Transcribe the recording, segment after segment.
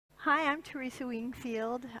Hi, I'm Teresa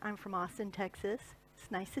Wingfield. I'm from Austin, Texas.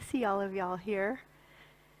 It's nice to see all of y'all here.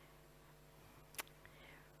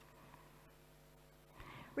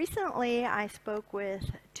 Recently, I spoke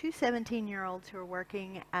with two 17-year-olds who are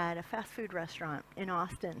working at a fast food restaurant in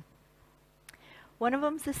Austin. One of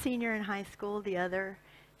them's a senior in high school. The other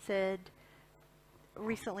said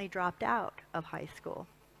recently dropped out of high school.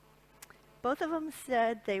 Both of them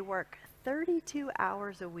said they work 32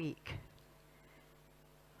 hours a week.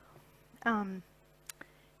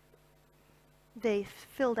 They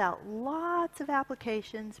filled out lots of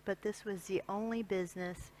applications, but this was the only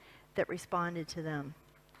business that responded to them.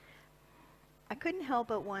 I couldn't help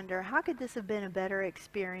but wonder, how could this have been a better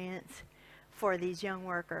experience for these young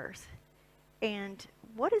workers? And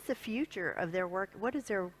what is the future of their work? What is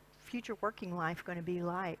their future working life going to be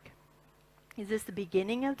like? Is this the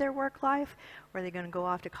beginning of their work life? Or are they going to go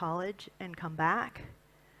off to college and come back?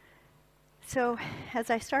 So as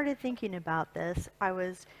I started thinking about this, I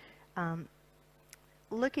was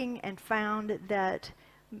looking and found that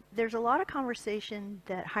there's a lot of conversation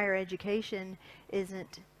that higher education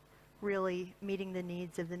isn't really meeting the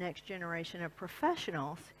needs of the next generation of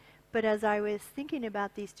professionals. But as I was thinking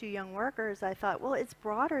about these two young workers, I thought, well, it's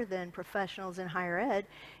broader than professionals in higher ed.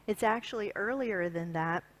 It's actually earlier than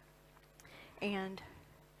that. And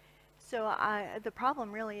so the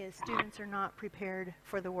problem really is students are not prepared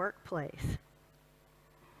for the workplace.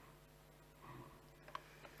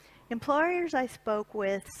 Employers I spoke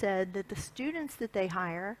with said that the students that they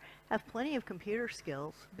hire have plenty of computer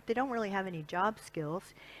skills, but they don't really have any job skills,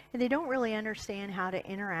 and they don't really understand how to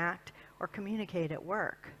interact or communicate at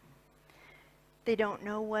work. They don't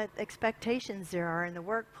know what expectations there are in the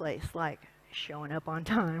workplace, like showing up on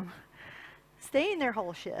time, staying their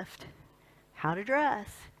whole shift, how to dress,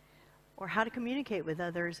 or how to communicate with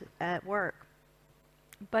others at work.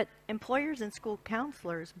 But employers and school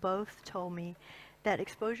counselors both told me that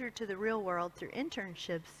exposure to the real world through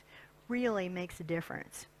internships really makes a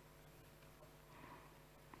difference.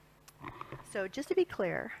 So just to be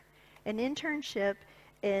clear, an internship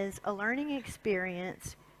is a learning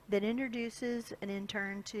experience that introduces an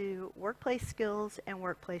intern to workplace skills and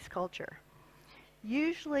workplace culture.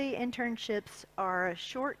 Usually internships are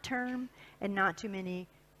short-term and not too many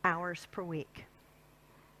hours per week.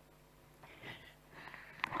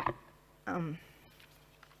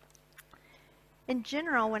 In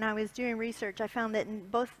general, when I was doing research, I found that in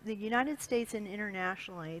both the United States and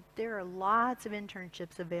internationally, there are lots of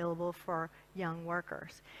internships available for young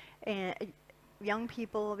workers. And young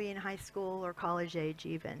people will be in high school or college age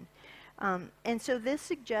even. And so this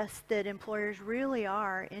suggests that employers really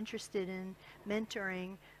are interested in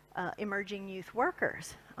mentoring emerging youth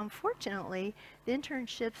workers. Unfortunately, the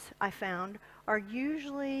internships I found are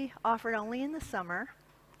usually offered only in the summer.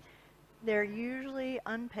 They're usually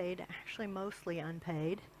unpaid, actually mostly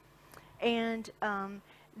unpaid, and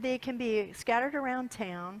they can be scattered around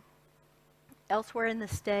town, elsewhere in the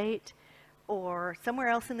state, or somewhere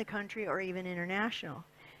else in the country, or even international.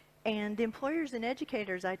 And the employers and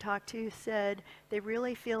educators I talked to said they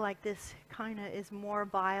really feel like this kind of is more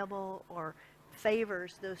viable or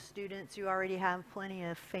favors those students who already have plenty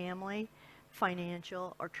of family,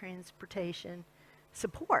 financial, or transportation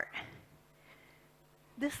support.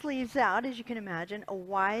 This leaves out, as you can imagine, a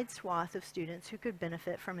wide swath of students who could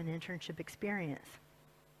benefit from an internship experience.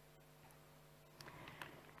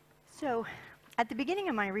 So, at the beginning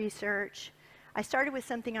of my research, I started with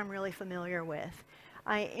something I'm really familiar with.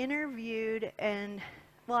 I interviewed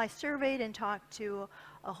I surveyed and talked to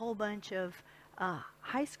a whole bunch of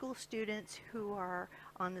high school students who are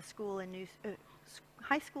on the school and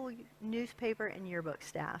high school newspaper and yearbook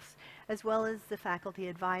staffs, as well as the faculty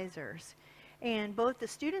advisors. And both the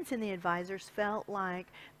students and the advisors felt like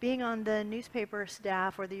being on the newspaper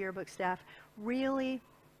staff or the yearbook staff really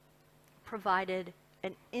provided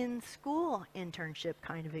an in-school internship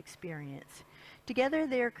kind of experience. Together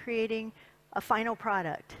they're creating a final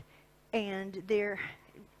product, and they're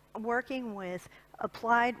working with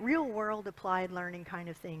applied, real-world applied learning kind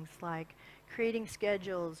of things like creating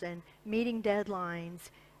schedules and meeting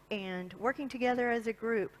deadlines and working together as a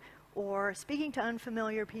group, or speaking to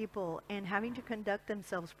unfamiliar people and having to conduct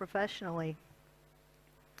themselves professionally.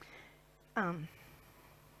 I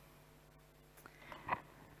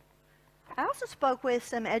also spoke with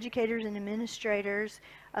some educators and administrators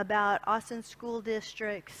about Austin School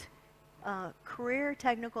District's career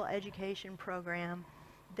technical education program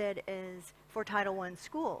that is for Title I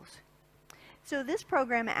schools. So this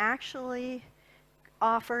program actually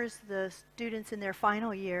offers the students in their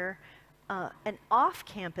final year an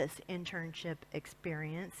off-campus internship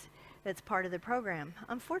experience that's part of the program.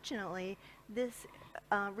 Unfortunately, this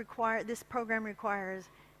program requires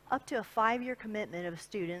up to a 5-year commitment of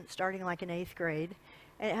students starting like in 8th grade,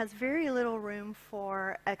 and it has very little room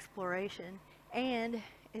for exploration, and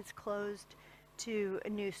it's closed to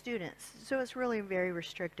new students, so it's really very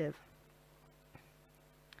restrictive.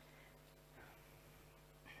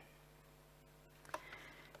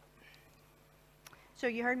 So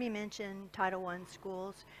you heard me mention Title I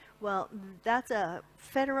schools. Well, that's a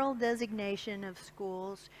federal designation of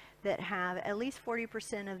schools that have at least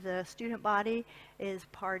 40% of the student body is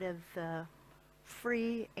part of the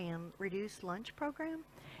free and reduced lunch program.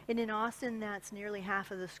 And in Austin, that's nearly half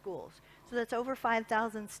of the schools. So that's over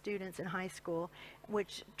 5,000 students in high school,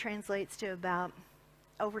 which translates to about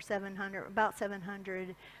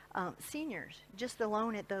 700 seniors, just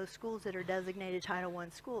alone at those schools that are designated Title I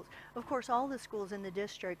schools. Of course, all the schools in the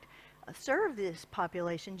district serve this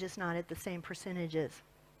population, just not at the same percentages.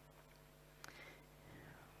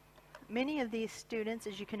 Many of these students,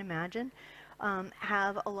 as you can imagine,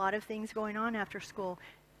 have a lot of things going on after school.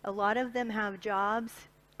 A lot of them have jobs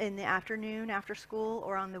in the afternoon after school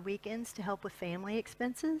or on the weekends to help with family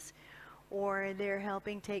expenses, or they're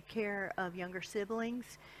helping take care of younger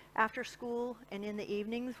siblings after school and in the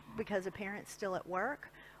evenings because a parent's still at work,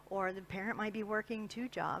 or the parent might be working 2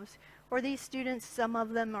 jobs. Or these students, some of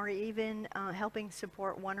them are even helping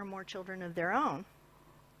support 1 or more children of their own.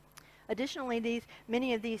 Additionally,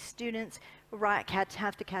 many of these students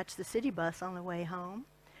have to catch the city bus on the way home,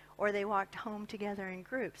 or they walked home together in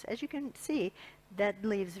groups. As you can see, that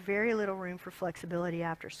leaves very little room for flexibility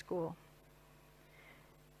after school.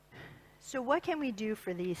 So what can we do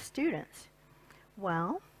for these students?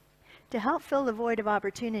 Well, to help fill the void of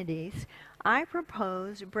opportunities, I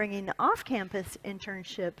propose bringing the off-campus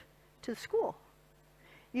internship to school.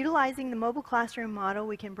 Utilizing the mobile classroom model,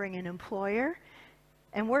 we can bring an employer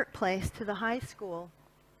and workplace to the high school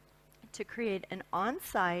to create an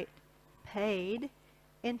on-site paid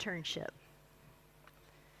internship.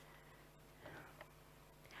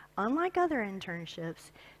 Unlike other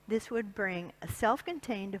internships, this would bring a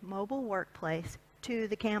self-contained mobile workplace to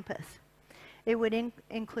the campus. It would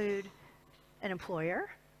include an employer,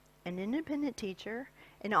 an independent teacher,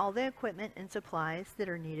 and all the equipment and supplies that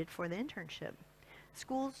are needed for the internship.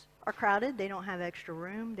 Schools are crowded, they don't have extra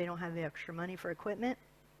room, they don't have the extra money for equipment.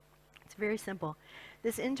 It's very simple.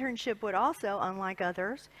 This internship would also, unlike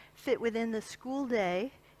others, fit within the school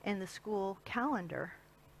day and the school calendar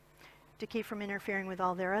to keep from interfering with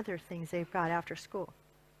all their other things they've got after school.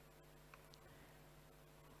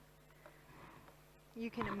 You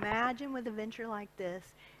can imagine with a venture like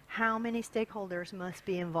this how many stakeholders must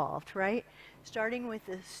be involved, right? Starting with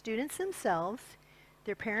the students themselves,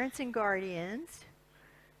 their parents and guardians,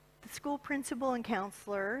 the school principal and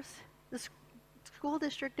counselors, the school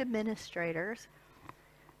district administrators,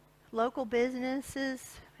 local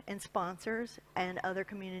businesses and sponsors, and other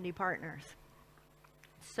community partners.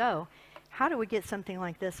 So, how do we get something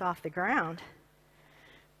like this off the ground?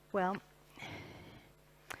 Well,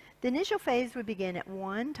 the initial phase would begin at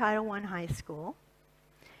one Title I high school,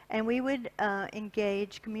 and we would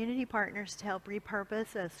engage community partners to help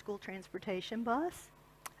repurpose a school transportation bus,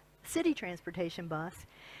 city transportation bus,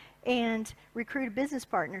 and recruit business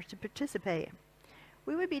partners to participate.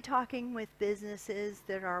 We would be talking with businesses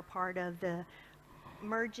that are part of the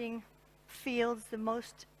emerging fields,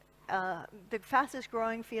 the fastest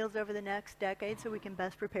growing fields over the next decade, so we can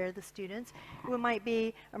best prepare the students. It might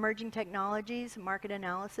be emerging technologies, market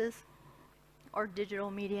analysis, or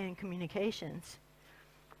digital media and communications.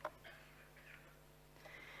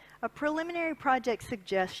 A preliminary project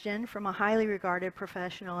suggestion from a highly regarded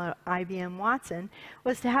professional at IBM Watson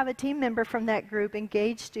was to have a team member from that group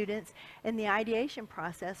engage students in the ideation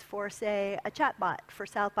process for, say, a chatbot for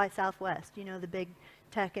South by Southwest, you know, the big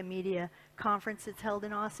tech and media conference that's held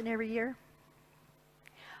in Austin every year.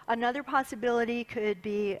 Another possibility could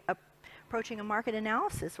be approaching a market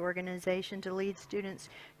analysis organization to lead students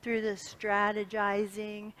through the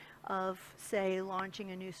strategizing of, say,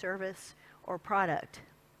 launching a new service or product.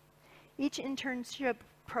 Each internship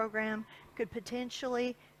program could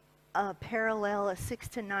potentially parallel a 6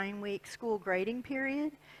 to 9 week school grading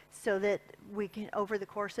period, so that we can, over the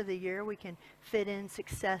course of the year, we can fit in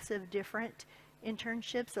successive different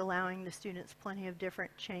internships, allowing the students plenty of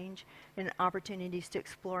different change and opportunities to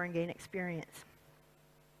explore and gain experience.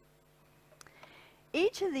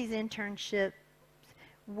 Each of these internships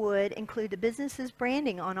would include the business's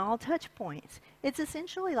branding on all touch points. It's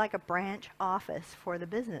essentially like a branch office for the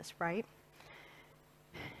business, right?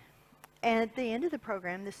 And at the end of the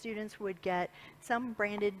program, the students would get some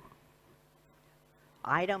branded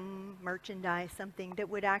item, merchandise, something that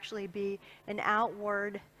would actually be an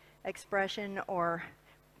outward expression or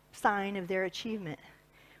sign of their achievement.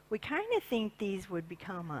 We kind of think these would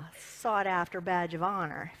become a sought-after badge of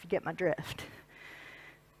honor, if you get my drift.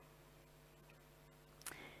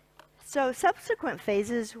 So subsequent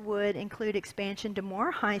phases would include expansion to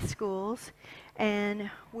more high schools,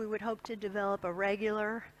 and we would hope to develop a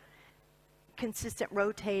regular, consistent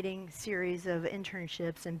rotating series of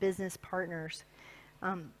internships and business partners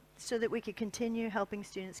so that we could continue helping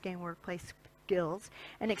students gain workplace skills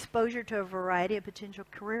and exposure to a variety of potential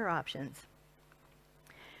career options.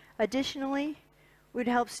 Additionally, we'd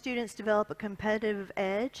help students develop a competitive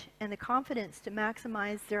edge and the confidence to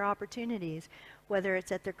maximize their opportunities, whether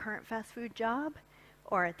it's at their current fast food job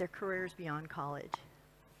or at their careers beyond college.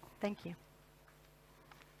 Thank you.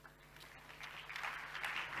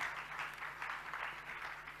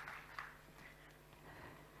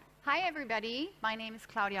 Hi, everybody. My name is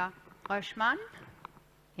Claudia Roeschmann,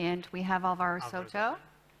 and we have Alvaro Soto.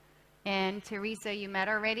 And Teresa, you met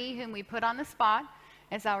already, whom we put on the spot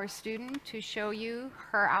as our student to show you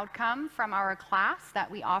her outcome from our class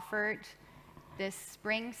that we offered this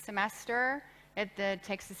spring semester at the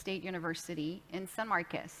Texas State University in San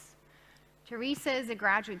Marcos. Teresa is a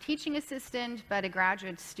graduate teaching assistant, but a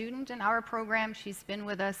graduate student in our program. She's been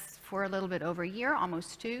with us for a little bit over a year,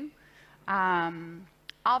 almost 2.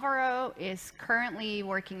 Alvaro is currently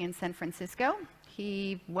working in San Francisco.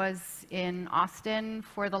 He was in Austin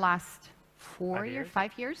for the last 5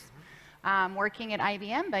 years. Working at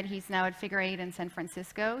IBM, but he's now at Figure 8 in San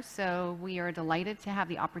Francisco, so we are delighted to have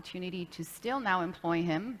the opportunity to still now employ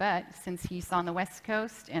him, but since he's on the West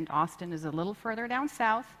Coast and Austin is a little further down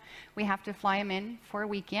south, we have to fly him in for a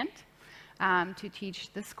weekend to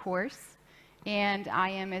teach this course. And I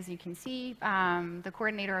am, as you can see, the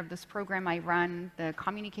coordinator of this program. I run the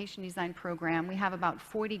communication design program. We have about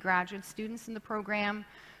 40 graduate students in the program,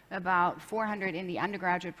 about 400 in the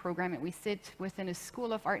undergraduate program, and we sit within a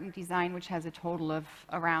School of Art and Design, which has a total of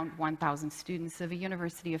around 1,000 students of a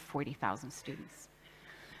university of 40,000 students.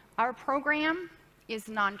 Our program is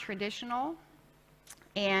non-traditional,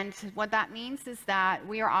 and what that means is that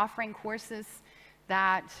we are offering courses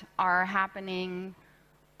that are happening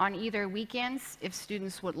on either weekends, if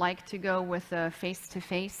students would like to go with a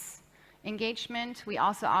face-to-face engagement. We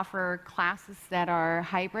also offer classes that are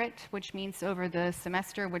hybrid, which means over the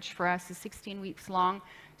semester, which for us is 16 weeks long,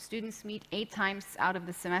 students meet 8 times out of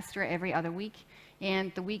the semester every other week.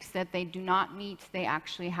 And the weeks that they do not meet, they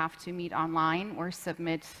actually have to meet online or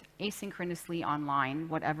submit asynchronously online,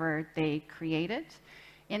 whatever they created.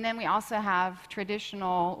 And then we also have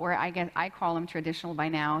traditional, or I guess I call them traditional by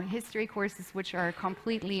now, history courses, which are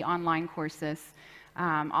completely online courses,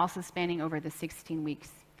 also spanning over the 16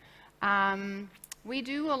 weeks. We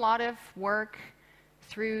do a lot of work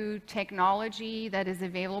through technology that is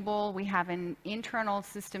available. We have an internal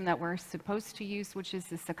system that we're supposed to use, which is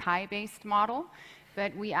the Sakai-based model,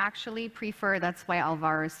 but we actually prefer, that's why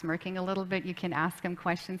Alvaro is smirking a little bit. You can ask him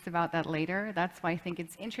questions about that later. That's why I think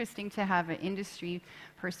it's interesting to have an industry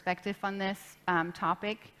perspective on this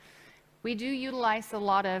topic. We do utilize a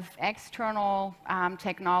lot of external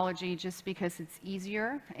technology just because it's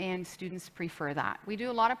easier and students prefer that. We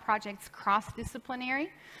do a lot of projects cross-disciplinary.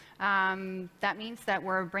 That means that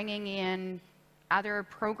we're bringing in other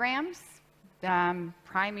programs,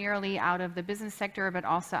 primarily out of the business sector, but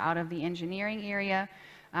also out of the engineering area.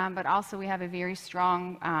 But also we have a very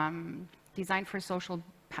strong design for social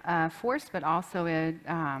force, but also a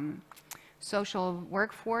social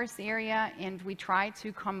workforce area, and we try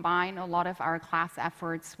to combine a lot of our class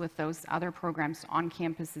efforts with those other programs on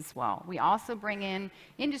campus as well. We also bring in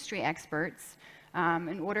industry experts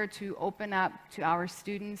in order to open up to our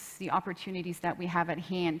students the opportunities that we have at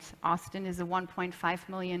hand. Austin is a 1.5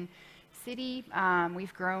 million city.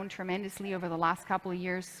 We've grown tremendously over the last couple of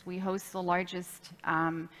years. We host the largest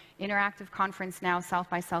interactive conference now, South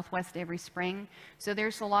by Southwest, every spring. So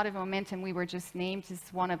there's a lot of momentum. We were just named as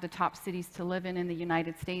one of the top cities to live in the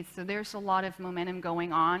United States. So there's a lot of momentum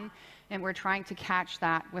going on, and we're trying to catch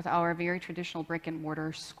that with our very traditional brick and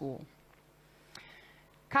mortar school.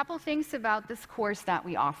 Couple things about this course that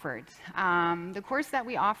we offered. The course that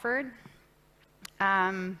we offered,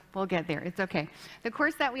 we'll get there, it's okay. The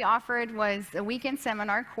course that we offered was a weekend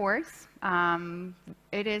seminar course.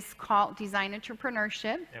 It is called Design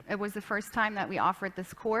Entrepreneurship. Yep. It was the first time that we offered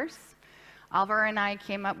this course. Alvaro and I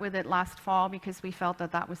came up with it last fall because we felt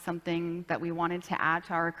that that was something that we wanted to add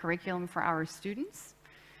to our curriculum for our students.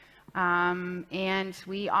 And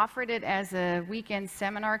we offered it as a weekend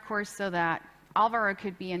seminar course so that Alvaro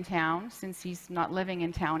could be in town, since he's not living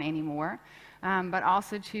in town anymore. but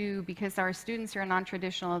also because our students are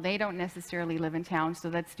non-traditional, they don't necessarily live in town, so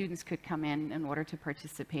that students could come in order to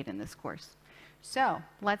participate in this course. So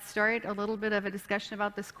let's start a little bit of a discussion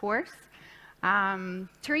about this course.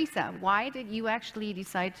 Teresa, why did you actually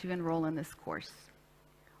decide to enroll in this course?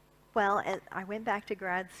 Well, I went back to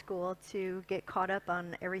grad school to get caught up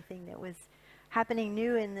on everything that was happening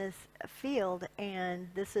new in this field, and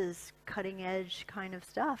this is cutting edge kind of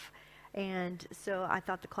stuff. And so I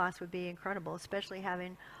thought the class would be incredible, especially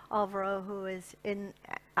having Alvaro, who is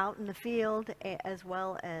out in the field, as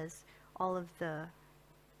well as all of the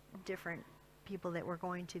different people that we're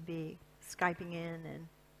going to be Skyping in, and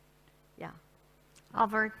yeah.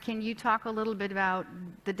 Alvaro, can you talk a little bit about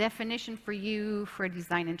the definition for you for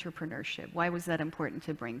design entrepreneurship? Why was that important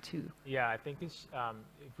to bring to? Yeah, I think it's,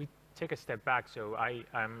 if we take a step back, so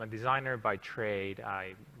I'm a designer by trade.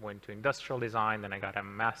 I went to industrial design, then I got a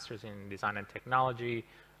master's in design and technology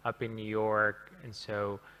up in New York. And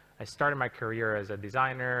so I started my career as a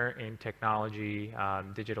designer in technology,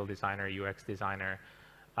 digital designer, UX designer.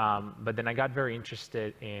 But then I got very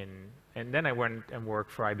interested and then I went and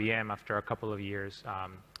worked for IBM after a couple of years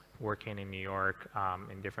working in New York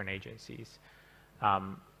in different agencies.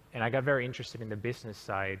 And I got very interested in the business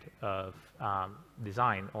side of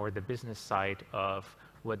design, or the business side of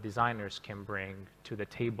what designers can bring to the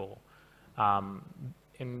table.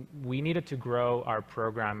 And we needed to grow our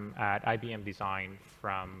program at IBM Design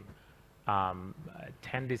from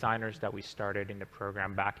 10 designers that we started in the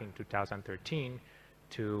program back in 2013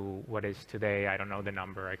 to what is today, I don't know the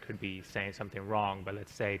number, I could be saying something wrong, but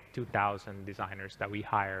let's say 2,000 designers that we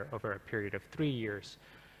hire over a period of 3 years.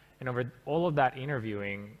 And over all of that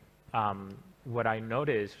interviewing, what I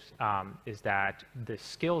noticed is that the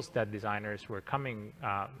skills that designers were coming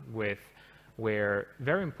with were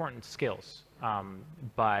very important skills,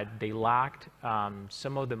 but they lacked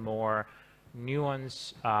some of the more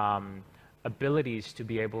nuanced abilities to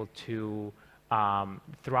be able to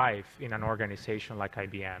thrive in an organization like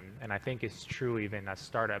IBM. And I think it's true even as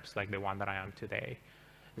startups like the one that I am today.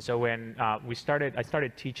 So when I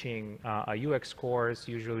started teaching a UX course,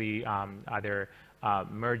 usually either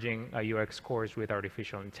merging a UX course with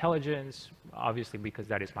artificial intelligence, obviously because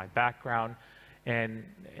that is my background. And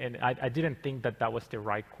I didn't think that that was the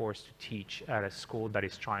right course to teach at a school that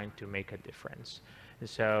is trying to make a difference. And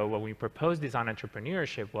so when we proposed design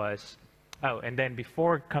entrepreneurship was, and then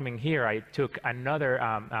before coming here, I took another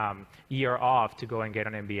year off to go and get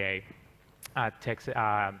an MBA at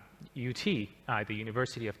UT, the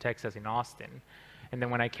University of Texas in Austin. And then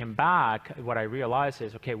when I came back, what I realized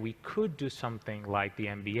is, okay, we could do something like the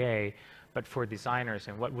MBA, but for designers,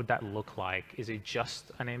 and what would that look like? Is it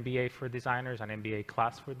just an MBA for designers, an MBA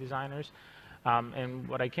class for designers? And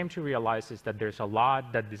what I came to realize is that there's a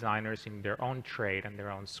lot that designers in their own trade and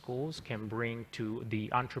their own schools can bring to the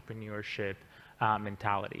entrepreneurship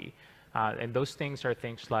mentality. And those things are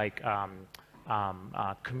things like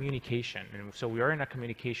communication. And so we are in a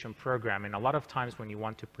communication program, and a lot of times when you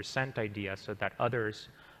want to present ideas so that others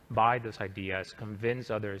buy those ideas,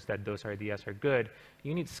 convince others that those ideas are good,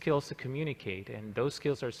 you need skills to communicate, and those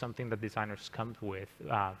skills are something that designers come with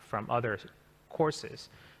from other courses.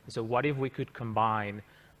 So what if we could combine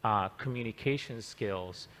communication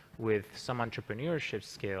skills with some entrepreneurship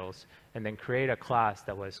skills and then create a class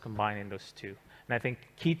that was combining those two? And I think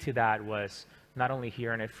key to that was not only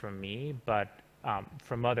hearing it from me, but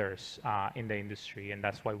from others in the industry, and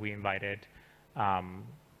that's why we invited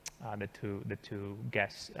the two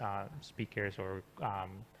guest speakers or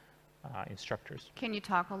instructors. Can you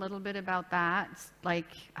talk a little bit about that? Like,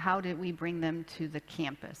 how did we bring them to the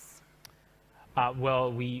campus?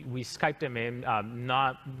 Well, we Skyped them in,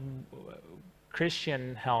 not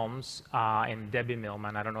Christian Helms and Debbie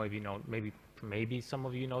Millman. I don't know if you know, maybe some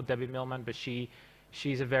of you know Debbie Millman, but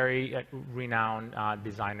she's a very renowned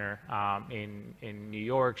designer in New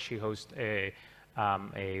York. She hosts a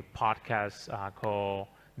podcast called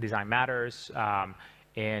Design Matters.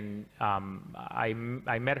 And I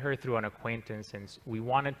met her through an acquaintance, and we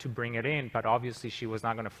wanted to bring it in, but obviously she was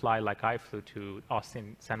not going to fly like I flew to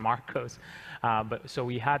Austin, San Marcos. So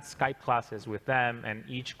we had Skype classes with them, and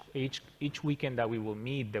each weekend that we will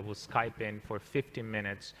meet, they will Skype in for 15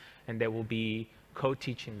 minutes, and they will be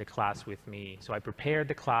co-teaching the class with me. So I prepared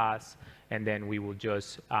the class, and then we will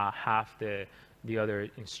just have the other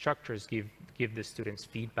instructors give the students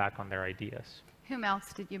feedback on their ideas. Whom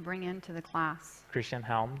else did you bring into the class? Christian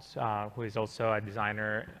Helms, who is also a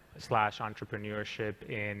designer / entrepreneurship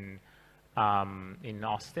in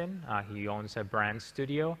Austin. He owns a brand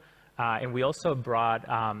studio. And we also brought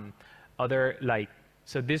other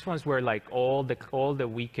So these ones were like all the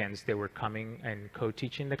weekends they were coming and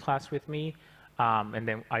co-teaching the class with me. And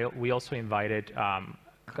then we also invited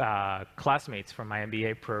classmates from my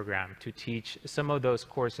MBA program to teach some of those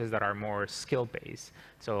courses that are more skill-based.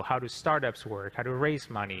 So how do startups work, how to raise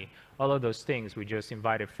money, all of those things. We just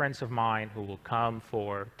invited friends of mine who will come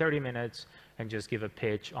for 30 minutes and just give a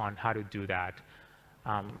pitch on how to do that.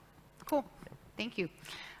 Cool, thank you.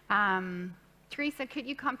 Teresa, could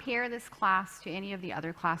you compare this class to any of the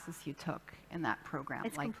other classes you took in that program?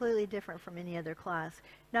 It's completely different from any other class,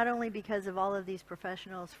 not only because of all of these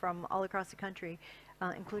professionals from all across the country,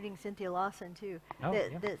 including Cynthia Lawson too,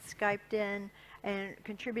 that Skyped in and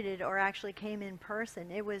contributed or actually came in person.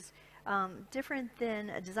 It was different than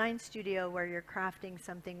a design studio where you're crafting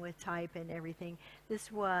something with type and everything. This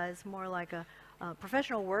was more like a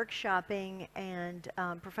professional workshopping and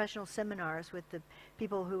professional seminars with the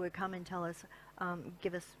people who would come and tell us,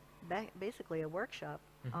 give us basically a workshop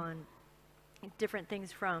on different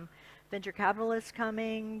things, from venture capitalists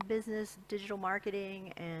coming, business, digital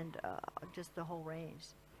marketing, and just the whole range.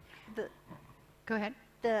 Go ahead.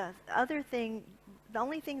 The other thing, the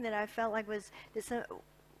only thing that I felt like was this,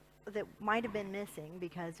 that might have been missing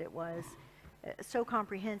because it was so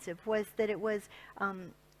comprehensive, was that it was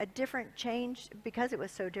a different change. Because it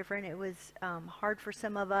was so different, it was hard for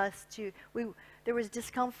some of us to, there was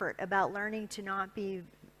discomfort about learning to not be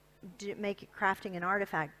crafting an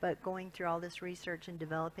artifact, but going through all this research and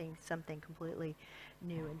developing something completely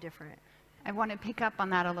new and different. I want to pick up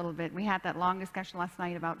on that a little bit. We had that long discussion last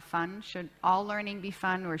night about fun. Should all learning be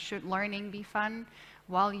fun, or should learning be fun?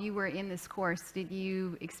 While you were in this course, did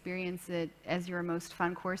you experience it as your most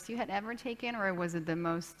fun course you had ever taken, or was it the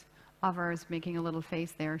most, Alvaro's making a little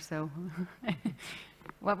face there, so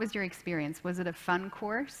what was your experience? Was it a fun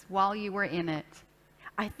course while you were in it?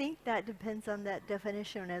 I think that depends on that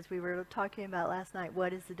definition, as we were talking about last night.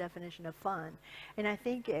 What is the definition of fun? And I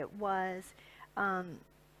think it was,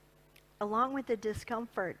 along with the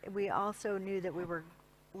discomfort, we also knew that we were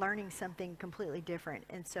learning something completely different.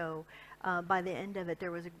 And so by the end of it,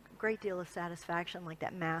 there was a great deal of satisfaction, like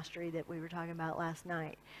that mastery that we were talking about last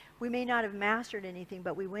night. We may not have mastered anything,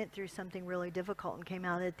 but we went through something really difficult and came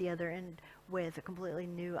out at the other end with a completely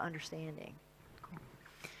new understanding.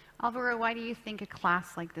 Alvaro, why do you think a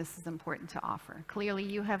class like this is important to offer? Clearly,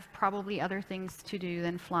 you have probably other things to do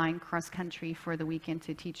than flying cross-country for the weekend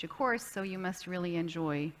to teach a course, so you must really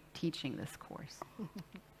enjoy teaching this course.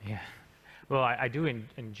 Yeah. Well, I do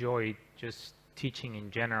enjoy just teaching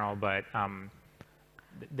in general, but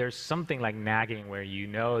there's something like nagging where you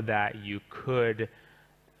know that you could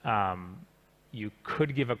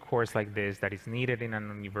give a course like this that is needed in a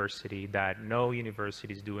university that no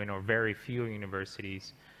university is doing, or very few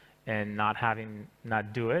universities, and not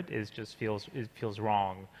do it feels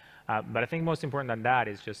wrong. But I think most important than that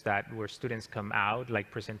is just that where students come out,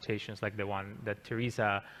 like presentations like the one that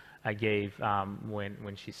Teresa gave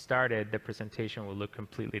when she started, the presentation will look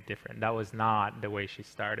completely different. That was not the way she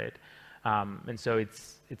started. And so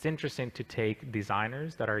it's interesting to take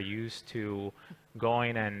designers that are used to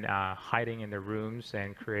going and hiding in their rooms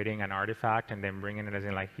and creating an artifact, and then bringing it as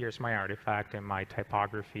in, like, here's my artifact and my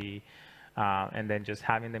typography, and then just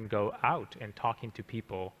having them go out and talking to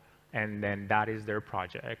people, and then that is their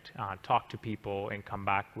project. Talk to people and come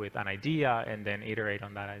back with an idea and then iterate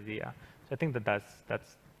on that idea. So I think that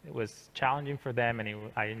it was challenging for them,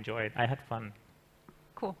 and I enjoyed it. I had fun.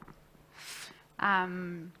 Cool.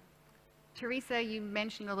 Teresa, you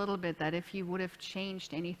mentioned a little bit that if you would have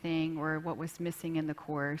changed anything or what was missing in the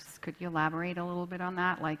course, could you elaborate a little bit on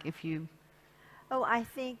that? Like if you... Oh, I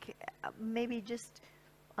think maybe just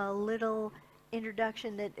a little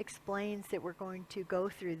introduction that explains that we're going to go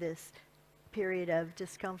through this period of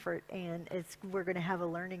discomfort, and we're going to have a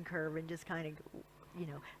learning curve, and just kind of,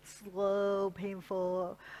 slow,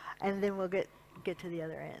 painful, and then we'll get to the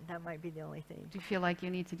other end. That might be the only thing. Do you feel like you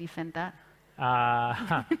need to defend that?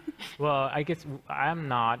 Well, I guess I'm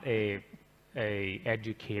not a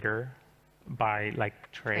educator by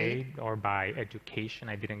trade or by education.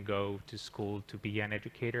 I didn't go to school to be an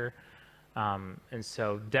educator, and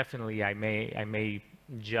so definitely I may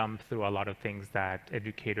jump through a lot of things that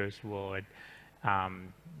educators would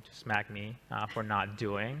just smack me for not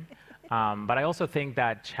doing. But I also think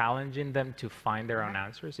that challenging them to find their own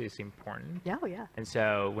answers is important. Yeah, yeah. And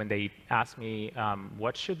so when they ask me,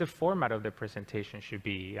 what should the format of the presentation should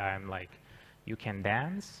be, I'm like, you can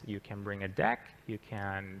dance, you can bring a deck, you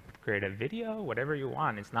can create a video, whatever you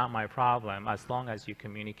want. It's not my problem, as long as you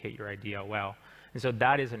communicate your idea well. And so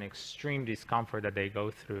that is an extreme discomfort that they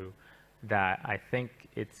go through, that I think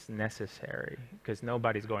it's necessary, because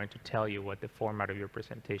nobody's going to tell you what the format of your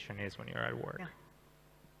presentation is when you're at work. Yeah.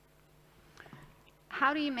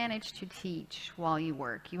 how do you manage to teach while you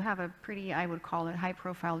work? You have a pretty, I would call it,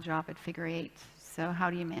 high-profile job at Figure 8. So how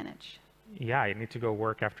do you manage? Yeah, I need to go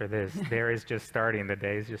work after this. There is just starting. The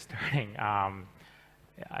day is just starting.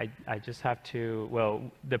 I just have to. Well,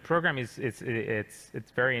 the program is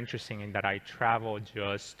it's very interesting in that I travel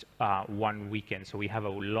just one weekend. So we have a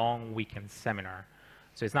long weekend seminar.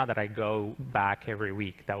 So it's not that I go back every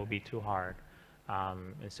week. That would be too hard.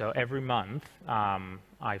 And so every month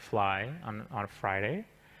I fly on a Friday.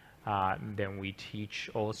 Then we teach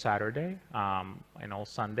all Saturday and all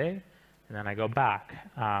Sunday. And then I go back.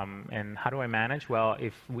 And how do I manage? Well,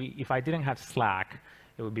 if I didn't have Slack,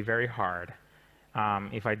 it would be very hard.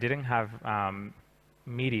 If I didn't have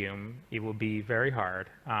Medium, it would be very hard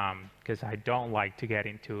because I don't like to get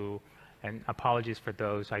into, and apologies for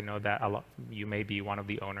those, I know that you may be one of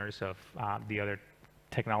the owners of the other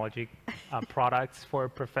technology products for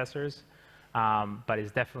professors, but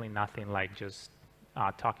it's definitely nothing like just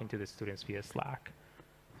talking to the students via Slack.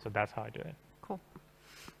 So that's how I do it. Cool.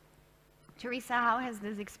 Teresa, how has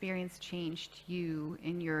this experience changed you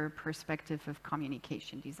in your perspective of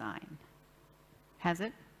communication design? Has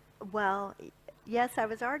it? Well, yes, I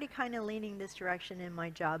was already kind of leaning this direction in my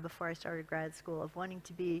job before I started grad school, of wanting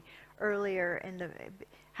to be earlier and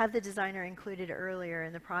have the designer included earlier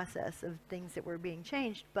in the process of things that were being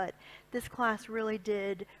changed. But this class really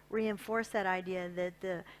did reinforce that idea that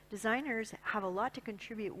the designers have a lot to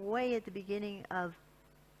contribute way at the beginning of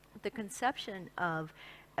the conception of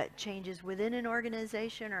changes within an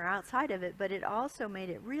organization or outside of it, but it also made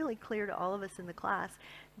it really clear to all of us in the class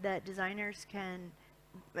that designers can,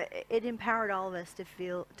 it empowered all of us to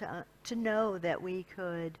feel, to know that we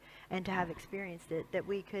could, and to have experienced it, that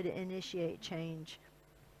we could initiate change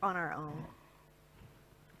on our own.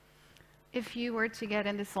 If you were to get,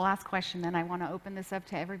 and this is the last question, then I want to open this up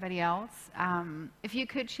to everybody else. If you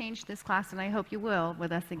could change this class, and I hope you will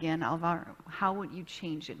with us again, Alvaro, how would you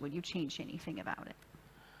change it? Would you change anything about it?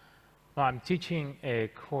 Well, I'm teaching a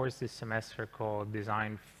course this semester called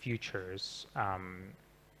Design Futures.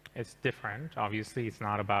 It's different. Obviously, it's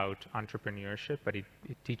not about entrepreneurship, but it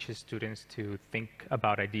teaches students to think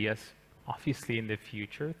about ideas, obviously, in the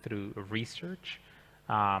future through research.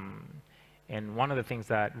 And one of the things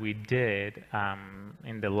that we did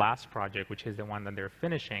in the last project, which is the one that they're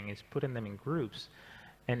finishing, is putting them in groups.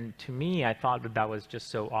 And to me, I thought that that was just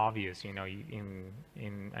so obvious. You know,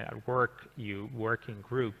 at work, you work in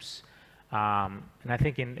groups. And I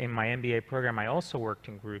think in my MBA program, I also worked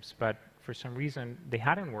in groups, but for some reason, they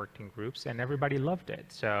hadn't worked in groups, and everybody loved it.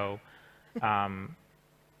 So the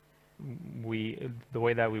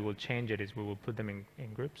way that we will change it is we will put them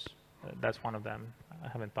in groups. That's one of them. I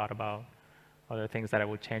haven't thought about other things that I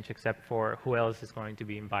would change, except for who else is going to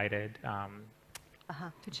be invited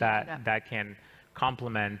that can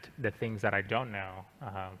complement the things that I don't know,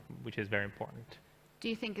 which is very important. Do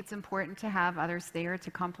you think it's important to have others there to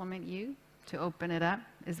complement you, to open it up?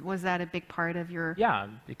 Was that a big part of your... Yeah,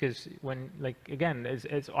 because when, like, again,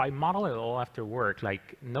 I model it all after work.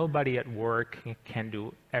 Like, nobody at work can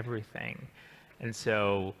do everything. And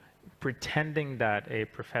so pretending that a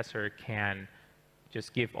professor can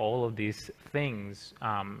just give all of these things,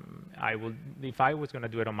 if I was going to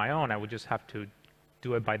do it on my own, I would just have to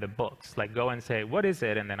do it by the books. Like, go and say, what is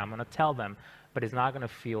it? And then I'm going to tell them. But it's not going to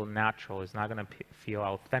feel natural. It's not going to feel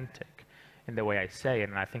authentic in the way I say it.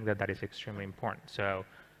 And I think that that is extremely important. So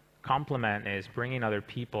complement is bringing other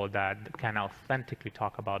people that can authentically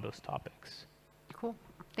talk about those topics. Cool.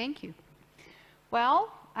 Thank you.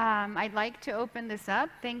 Well, I'd like to open this up.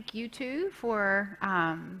 Thank you two for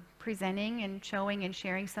presenting and showing and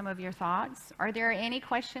sharing some of your thoughts. Are there any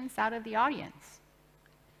questions out of the audience?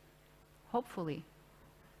 Hopefully.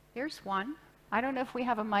 There's one. I don't know if we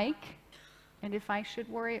have a mic. And if I should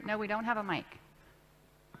worry, no, we don't have a mic.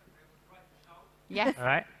 Yes. All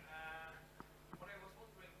right. What I was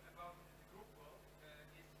wondering about the group work is,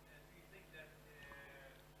 do you think that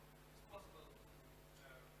it's possible to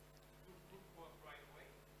do group work right away?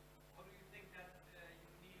 Or do you think that you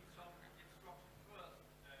need some instruction first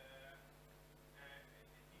in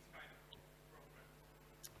these kind of programs?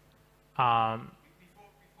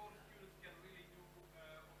 Before the students can really do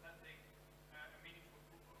authentic, meaningful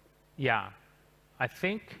group work? Yeah. I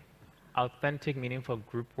think authentic, meaningful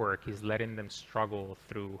group work is letting them struggle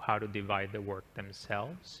through how to divide the work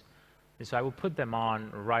themselves. And so I will put them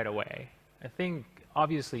on right away. I think,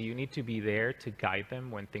 obviously, you need to be there to guide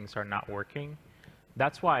them when things are not working.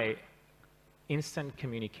 That's why instant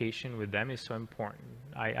communication with them is so important.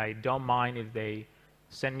 I don't mind if they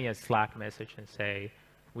send me a Slack message and say,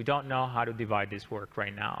 we don't know how to divide this work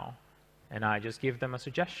right now. And I just give them a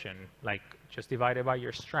suggestion, like, just divide it by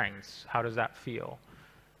your strengths. How does that feel?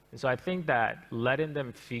 And so I think that letting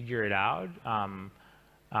them figure it out,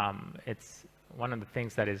 it's one of the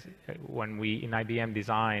things that is, when we, in IBM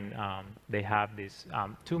Design, they have this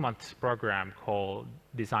 2-month program called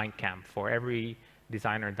Design Camp for every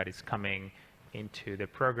designer that is coming into the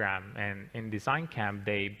program. And in Design Camp,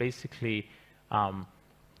 they basically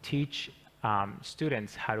teach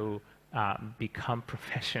students how to become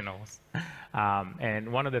professionals.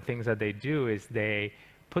 And one of the things that they do is they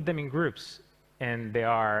put them in groups, and there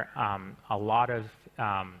are a lot of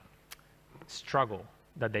struggle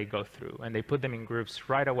that they go through, and they put them in groups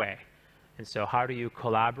right away. And so how do you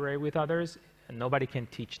collaborate with others? Nobody can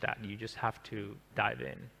teach that. You just have to dive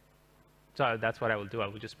in. So that's what I will do. I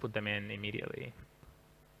will just put them in immediately.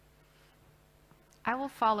 I will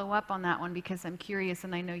follow up on that one because I'm curious,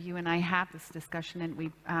 and I know you and I have this discussion, and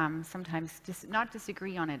we sometimes not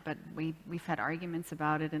disagree on it, but we've had arguments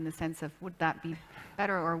about it in the sense of would that be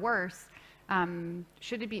better or worse?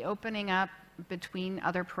 Should it be opening up between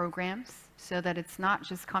other programs so that it's not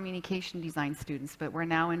just communication design students, but we're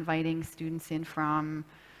now inviting students in from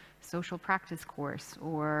social practice course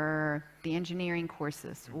or the engineering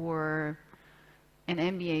courses or an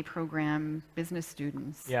MBA program, business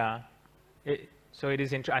students? Yeah. So it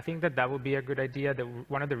is. I think that would be a good idea. That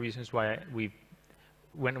one of the reasons why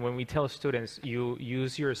when we tell students you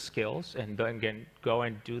use your skills and then go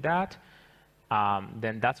and do that,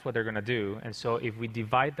 then that's what they're going to do. And so if we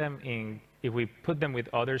divide them if we put them with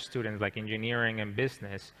other students like engineering and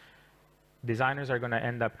business, designers are going to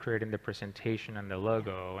end up creating the presentation and the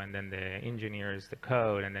logo, and then the engineers the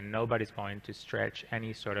code, and then nobody's going to stretch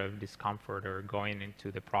any sort of discomfort or going into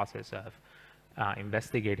the process of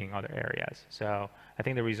investigating other areas. So I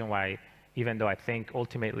think the reason why, even though I think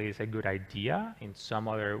ultimately it's a good idea in some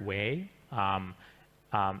other way,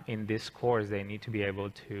 in this course they need to be able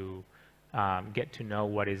to get to know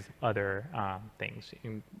what is other things,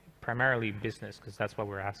 primarily business, because that's what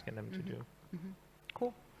we're asking them to do. Mm-hmm.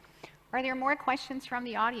 Cool. Are there more questions from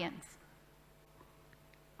the audience?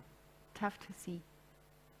 Tough to see.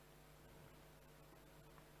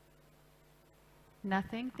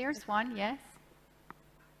 Nothing? There's one, yes.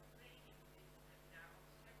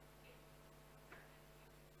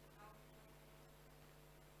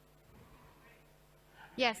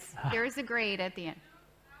 Yes, there is a grade at the end.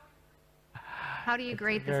 How do you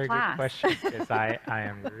grade this class? Very good question, because I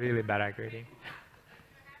am really bad at grading.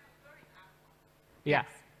 Yeah. Yes.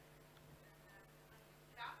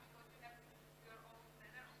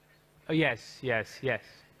 Oh, yes, yes, yes.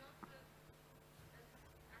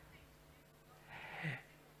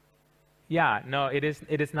 Yeah, no, it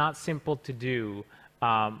is not simple to do,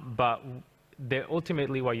 but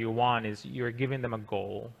ultimately what you want is you're giving them a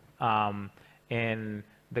goal, and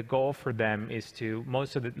the goal for them is to,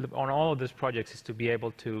 on all of these projects, is to be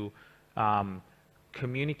able to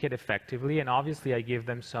communicate effectively, and obviously I give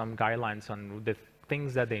them some guidelines on the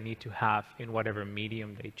things that they need to have in whatever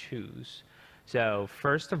medium they choose. So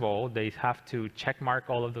first of all, they have to check mark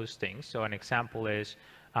all of those things. So an example is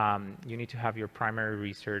you need to have your primary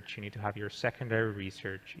research, you need to have your secondary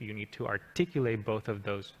research, you need to articulate both of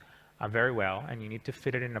those very well, and you need to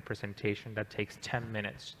fit it in a presentation that takes 10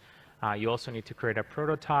 minutes. You also need to create a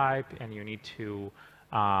prototype, and you need to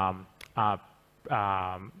a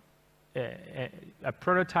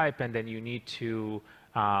prototype, and then you need to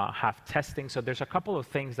have testing. So there's a couple of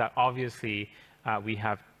things that obviously we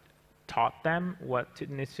have taught them what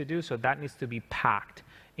needs to do. So that needs to be packed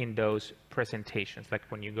in those presentations, like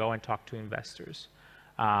when you go and talk to investors.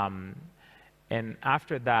 And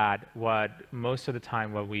after that, most of the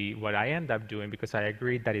time what I end up doing, because I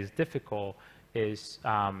agree that is difficult, is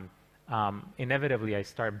inevitably I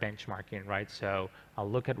start benchmarking, right? So I'll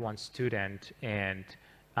look at one student, and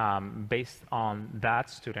based on that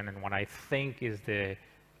student and what I think is the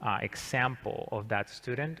example of that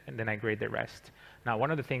student, and then I grade the rest. Now,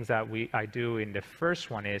 one of the things that I do in the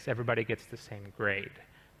first one is everybody gets the same grade.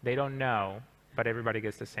 They don't know, but everybody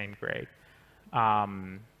gets the same grade.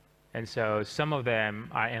 And so some of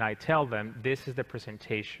them, and I tell them, this is the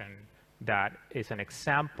presentation that is an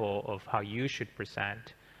example of how you should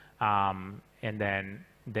present. And then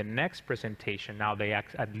the next presentation, now they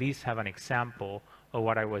at least have an example of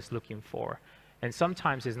what I was looking for. And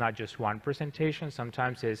sometimes it's not just one presentation,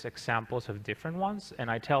 sometimes it's examples of different ones. And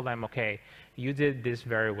I tell them, okay, you did this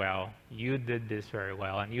very well, you did this very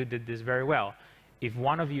well, and you did this very well. If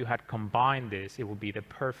one of you had combined this, it would be the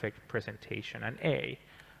perfect presentation, an A,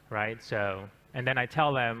 right? So, and then I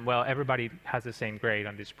tell them, well, everybody has the same grade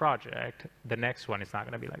on this project. The next one is not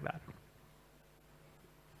going to be like that.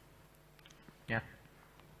 Yeah.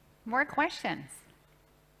 More questions?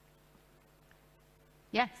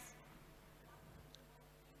 Yes.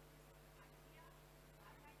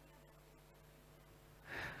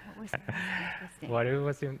 was interesting? What it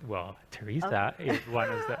was in, well, Teresa is one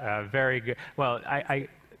of the very good. Well,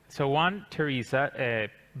 so one, Teresa,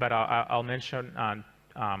 but I'll mention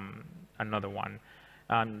another one.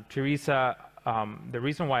 Teresa, the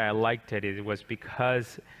reason why I liked it, it was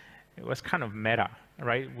because it was kind of meta,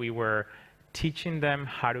 right? We were teaching them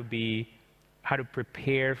how to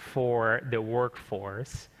prepare for the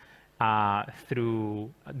workforce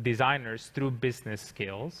through designers, through business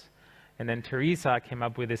skills. And then Teresa came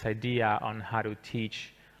up with this idea on how to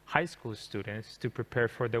teach high school students to prepare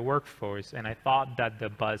for the workforce. And I thought that the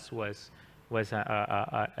buzz was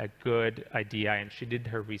a good idea, and she did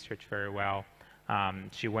her research very well.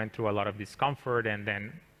 She went through a lot of discomfort and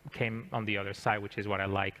then came on the other side, which is what I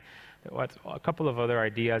like. There was a couple of other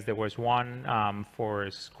ideas. There was one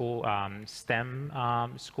for school STEM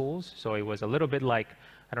schools. So it was a little bit like,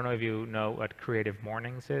 I don't know if you know what Creative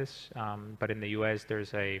Mornings is, but in the US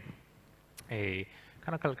there's a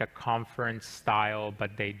kind of like a conference style,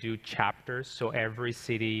 but they do chapters. So every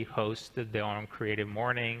city hosts their own creative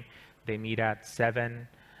morning. They meet at 7,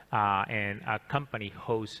 and a company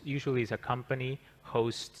hosts, usually it's a company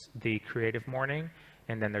hosts the creative morning,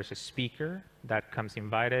 and then there's a speaker that comes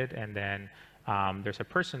invited, and then there's a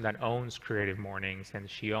person that owns creative mornings, and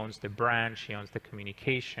she owns the brand, she owns the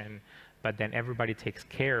communication, but then everybody takes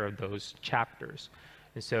care of those chapters.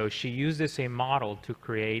 And so she used the same model to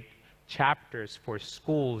create chapters for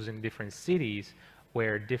schools in different cities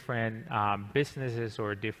where different businesses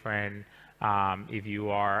or different, if you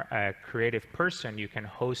are a creative person, you can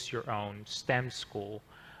host your own STEM school.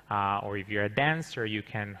 Or if you're a dancer, you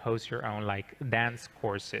can host your own like dance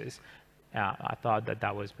courses. I thought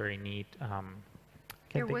that was very neat.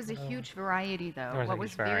 There was a huge variety, though. What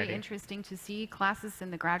was very interesting to see, classes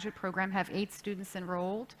in the graduate program have 8 students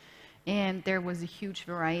enrolled, and there was a huge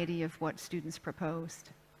variety of what students proposed.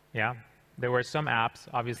 Yeah, there were some apps.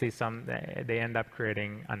 Obviously, some they end up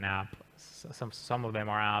creating an app. Some of them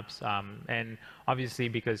are apps, and obviously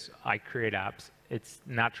because I create apps, it's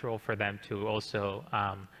natural for them to also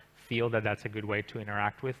feel that that's a good way to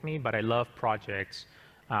interact with me. But I love projects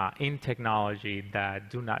in technology that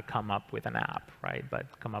do not come up with an app, right?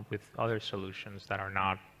 But come up with other solutions that are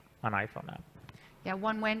not an iPhone app. Yeah,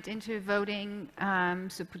 one went into voting,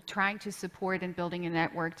 trying to support and building a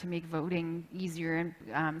network to make voting easier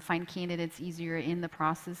and find candidates easier in the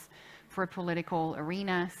process for political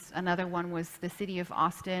arenas. Another one was the city of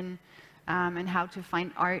Austin and how to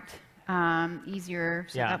find art easier.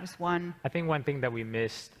 So that was one. I think one thing that we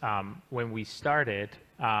missed when we started,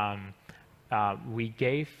 we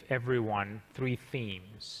gave everyone 3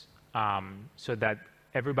 themes so that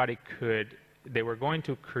everybody could. They were going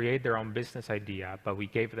to create their own business idea, but we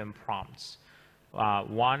gave them prompts.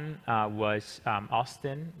 One was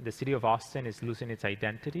Austin. The city of Austin is losing its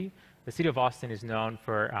identity. The city of Austin is known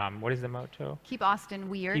for, what is the motto? Keep Austin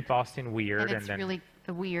weird. Keep Austin weird. And it's really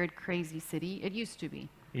a weird, crazy city. It used to be.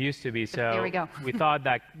 It used to be. So there we go. We thought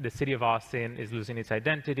that the city of Austin is losing its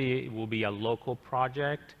identity. It will be a local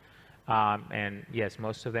project. And yes,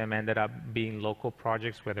 most of them ended up being local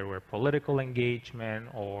projects, whether we're political engagement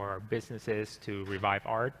or businesses to revive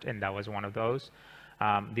art, and that was one of those.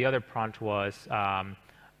 The other prompt was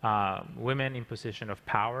women in position of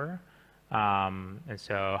power, and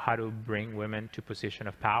so how to bring women to position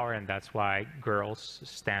of power, and that's why girls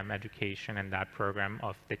STEM education and that program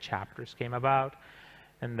of the chapters came about.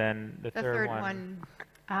 And then the third one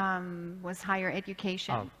was higher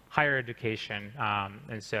education. Oh, higher education,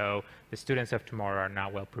 and so the students of tomorrow are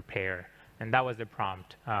not well prepared. And that was the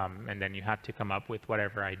prompt, and then you had to come up with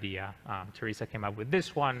whatever idea. Teresa came up with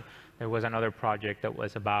this one. There was another project that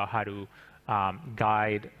was about how to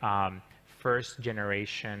guide first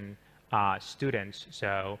generation students,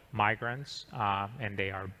 so migrants, and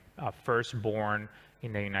they are first born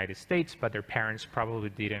in the United States, but their parents probably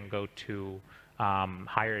didn't go to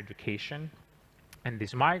higher education. And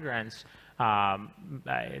these migrants,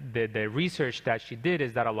 the research that she did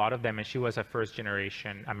is that a lot of them, and she was a first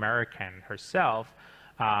generation American herself,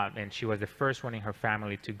 and she was the first one in her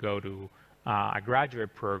family to go to a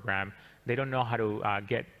graduate program. They don't know how to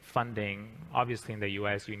get funding. Obviously in the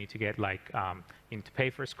US, you need to get you need to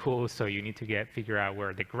pay for school, so you need to figure out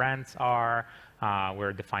where the grants are,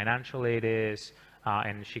 where the financial aid is,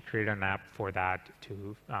 and she created an app for that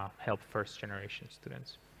to help first generation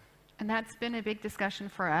students. And that's been a big discussion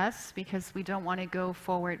for us because we don't want to go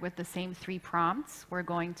forward with the same 3 prompts. We're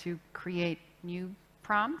going to create new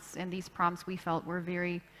prompts, and these prompts we felt were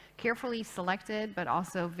very carefully selected, but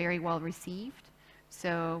also very well received.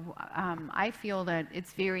 So I feel that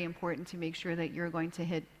it's very important to make sure that you're going to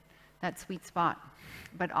hit that sweet spot,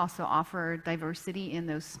 but also offer diversity in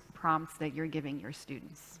those prompts that you're giving your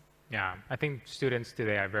students. Yeah, I think students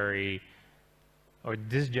today are very, or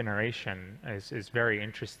this generation is very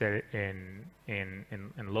interested in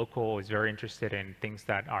local, is very interested in things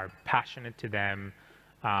that are passionate to them,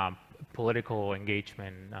 political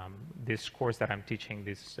engagement. This course that I'm teaching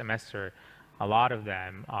this semester, a lot of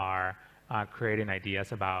them are creating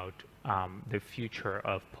ideas about the future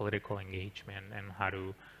of political engagement and how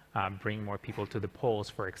to bring more people to the polls,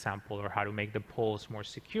 for example, or how to make the polls more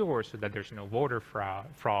secure so that there's no voter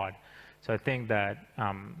fraud. So I think that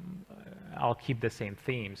I'll keep the same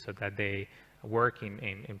theme so that they work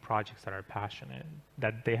in projects that are passionate,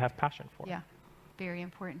 that they have passion for. Yeah, very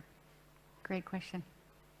important. Great question.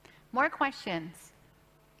 More questions?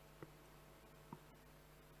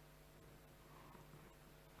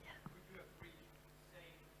 Could you agree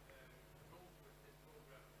same goals with this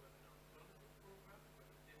program with an alternative program with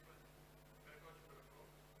a different pedagogical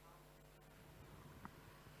approach?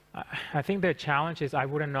 I think the challenge is I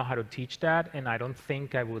wouldn't know how to teach that, and I don't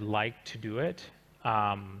think I would like to do it.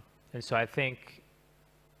 And so I think,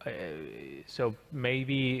 so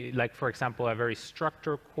maybe like, for example, a very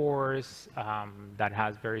structured course that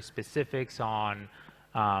has very specifics on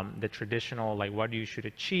the traditional, like what you should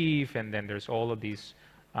achieve, and then there's all of these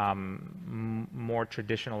more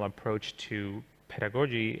traditional approach to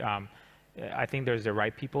pedagogy. I think there's the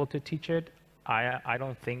right people to teach it. I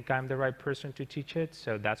don't think I'm the right person to teach it,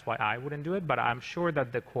 so that's why I wouldn't do it, but I'm sure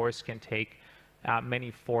that the course can take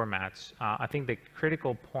many formats. I think the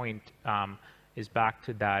critical point is back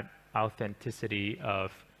to that authenticity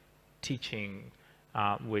of teaching,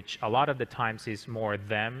 which a lot of the times is more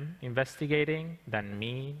them investigating than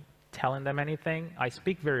me telling them anything. I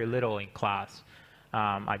speak very little in class.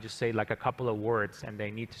 I just say like a couple of words, and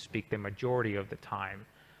they need to speak the majority of the time.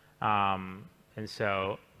 And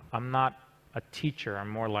so I'm not a teacher. I'm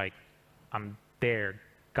more like I'm there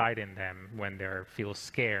guiding them when they feel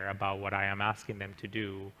scared about what I am asking them to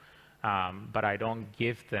do, but I don't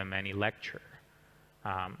give them any lecture.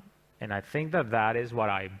 And I think that that is what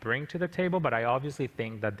I bring to the table, but I obviously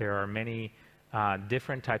think that there are many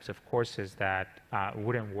different types of courses that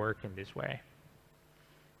wouldn't work in this way.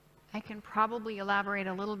 I can probably elaborate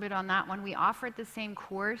a little bit on that one. We offered the same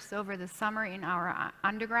course over the summer in our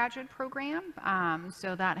undergraduate program.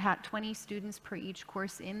 So that had 20 students per each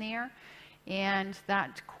course in there. And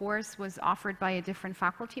that course was offered by a different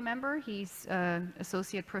faculty member. He's an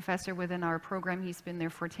associate professor within our program. He's been there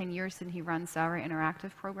for 10 years, and he runs our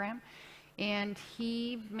interactive program. And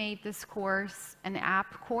he made this course an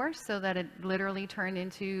app course so that it literally turned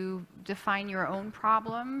into define your own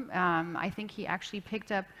problem. I think he actually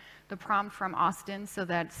picked up the prompt from Austin so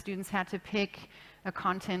that students had to pick a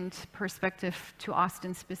content perspective to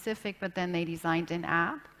Austin specific, but then they designed an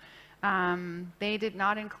app. They did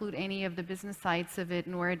not include any of the business sides of it,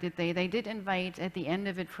 nor did they. They did invite at the end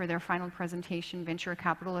of it for their final presentation venture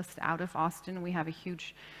capitalists out of Austin. We have a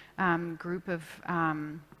huge group of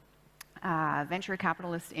venture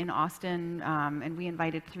capitalists in Austin, and we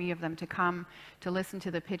invited 3 of them to come to listen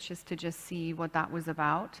to the pitches to just see what that was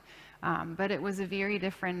about. But it was a very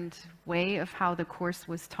different way of how the course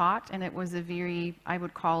was taught, and it was a very, I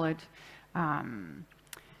would call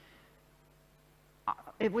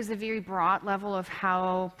it was a very broad level of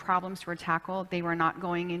how problems were tackled. They were not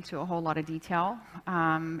going into a whole lot of detail,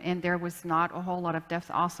 and there was not a whole lot of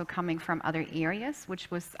depth also coming from other areas,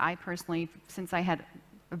 which was, I personally, since I had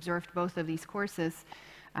observed both of these courses,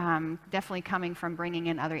 definitely coming from bringing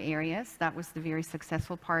in other areas. That was the very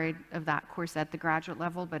successful part of that course at the graduate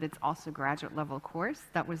level, but it's also graduate level course.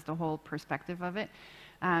 That was the whole perspective of it.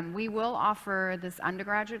 We will offer this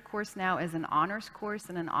undergraduate course now as an honors course,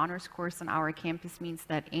 and an honors course on our campus means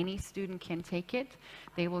that any student can take it.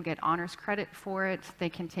 They will get honors credit for it. They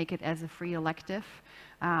can take it as a free elective.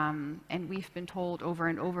 And we've been told over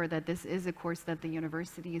and over that this is a course that the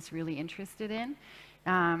university is really interested in.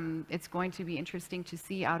 It's going to be interesting to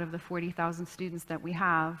see out of the 40,000 students that we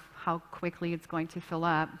have, how quickly it's going to fill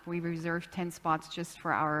up. We reserved 10 spots just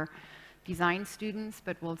for our design students,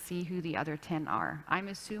 but we'll see who the other 10 are. I'm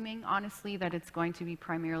assuming, honestly, that it's going to be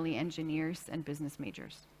primarily engineers and business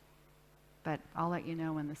majors. But I'll let you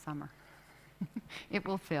know in the summer. It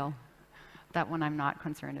will fill. That one I'm not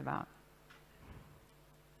concerned about.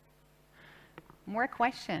 More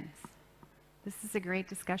questions? This is a great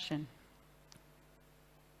discussion.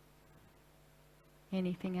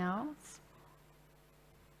 Anything else?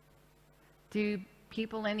 Do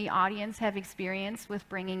people in the audience have experience with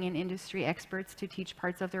bringing in industry experts to teach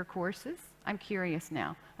parts of their courses? I'm curious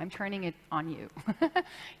now. I'm turning it on you.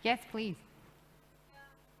 Yes, please.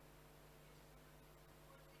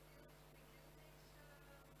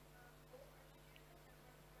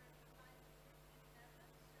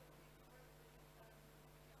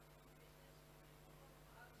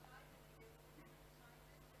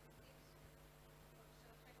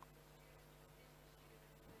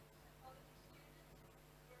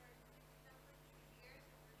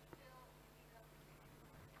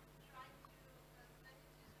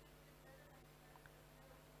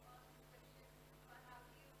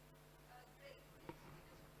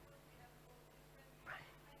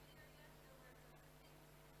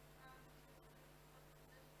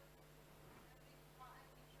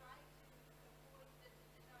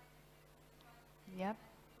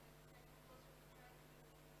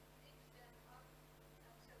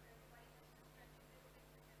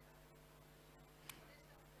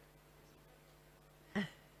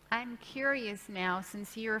 I'm curious now,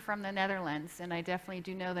 since you're from the Netherlands, and I definitely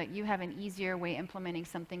do know that you have an easier way implementing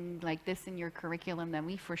something like this in your curriculum than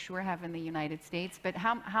we for sure have in the United States, but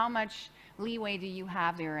how much leeway do you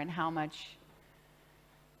have there, and how much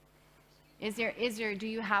do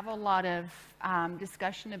you have a lot of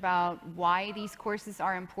discussion about why these courses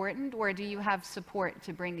are important, or do you have support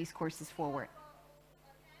to bring these courses forward?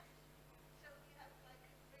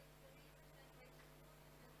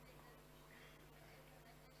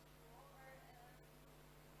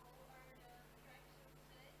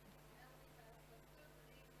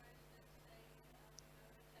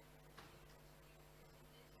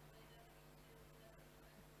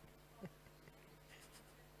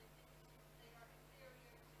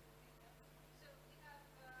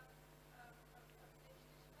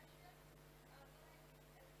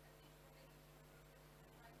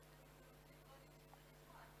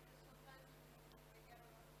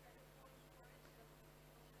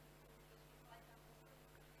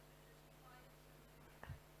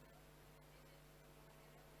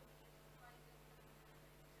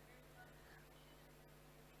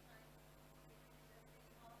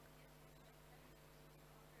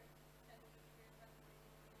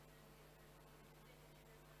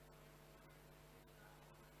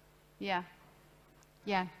 Yeah.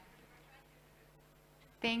 Yeah.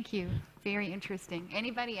 Thank you. Very interesting.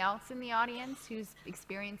 Anybody else in the audience who's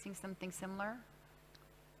experiencing something similar?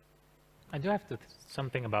 I do have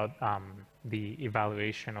something about the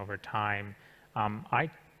evaluation over time.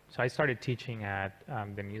 So I started teaching at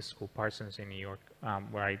the New School Parsons in New York,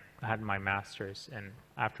 where I had my master's. And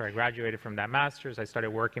after I graduated from that master's, I started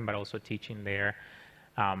working, but also teaching there.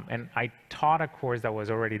 And I taught a course that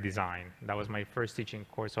was already designed. That was my first teaching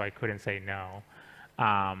course, so I couldn't say no.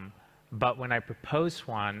 But when I proposed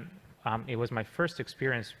one, it was my first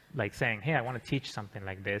experience like saying, hey, I want to teach something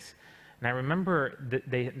like this. And I remember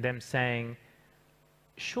them saying,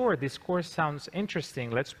 sure, this course sounds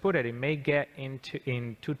interesting. Let's put it. It may get into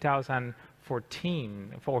in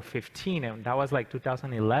 2014 or 15, and that was like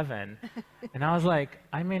 2011. And I was like,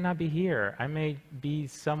 I may not be here. I may be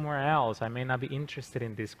somewhere else. I may not be interested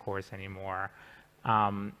in this course anymore.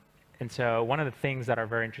 And so one of the things that are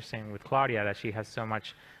very interesting with Claudia, that she has so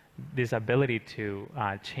much this ability to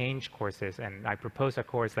change courses. And I proposed a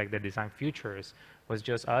course like the Design Futures, was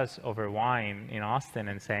just us over wine in Austin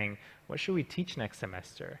and saying, what should we teach next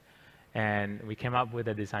semester? And we came up with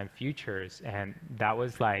the Design Futures, and that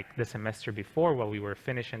was like the semester before while we were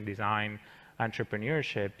finishing design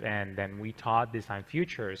entrepreneurship, and then we taught Design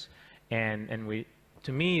Futures. And we,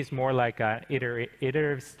 to me, it's more like an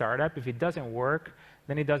iterative startup. If it doesn't work,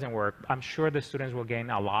 then it doesn't work. I'm sure the students will gain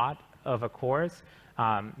a lot of a course.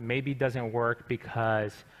 Maybe it doesn't work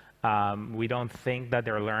because we don't think that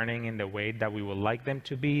they're learning in the way that we would like them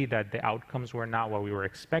to be, that the outcomes were not what we were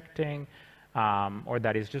expecting, or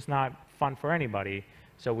that it's just not fun for anybody.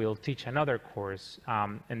 So we'll teach another course.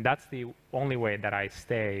 And that's the only way that I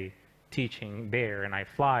stay teaching there and I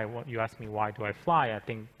fly. Well, you asked me why do I fly? I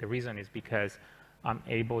think the reason is because I'm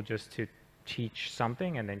able just to teach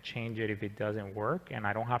something and then change it if it doesn't work, and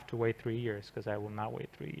I don't have to wait 3 years, because I will not wait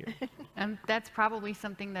 3 years. And that's probably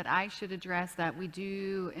something that I should address, that we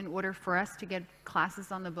do, in order for us to get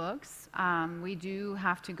classes on the books, we do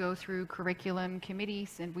have to go through curriculum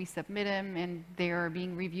committees, and we submit them, and they're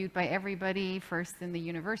being reviewed by everybody, first in the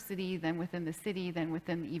university, then within the city, then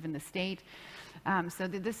within even the state. So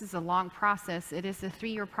this is a long process. It is a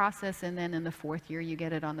 3-year process, and then in the 4th year you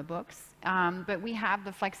get it on the books. But we have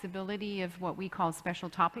the flexibility of what we call special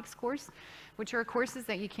topics course, which are courses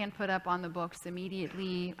that you can put up on the books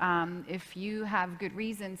immediately if you have good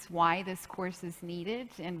reasons why this course is needed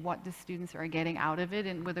and what the students are getting out of it.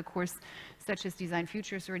 And with a course such as Design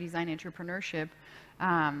Futures or Design Entrepreneurship,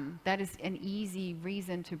 that is an easy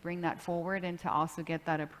reason to bring that forward and to also get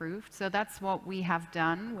that approved. So that's what we have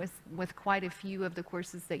done with quite a few of the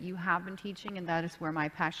courses that you have been teaching, and that is where my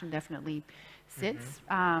passion definitely sits.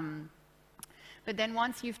 But then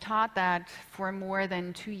once you've taught that for more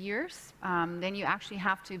than 2 years, then you actually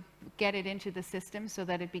have to get it into the system so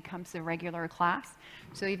that it becomes a regular class.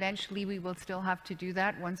 So eventually we will still have to do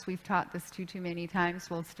that. Once we've taught this too many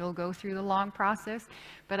times, we'll still go through the long process.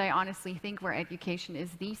 But I honestly think where education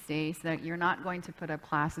is these days, that you're not going to put up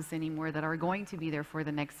classes anymore that are going to be there for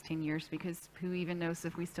the next 10 years, because who even knows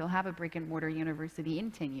if we still have a brick and mortar university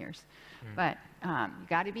in 10 years. But you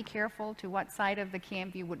got to be careful to what side of the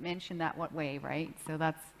camp you would mention that what way, right? So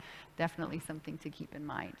that's definitely something to keep in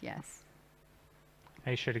mind, yes.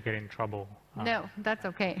 I should get in trouble. No, that's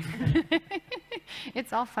okay.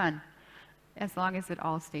 It's all fun, as long as it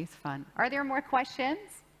all stays fun. Are there more questions?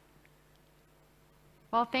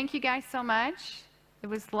 Well, thank you guys so much. It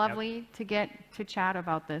was lovely to get to chat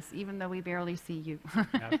about this, even though we barely see you. Yep.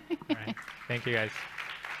 All right. Thank you, guys.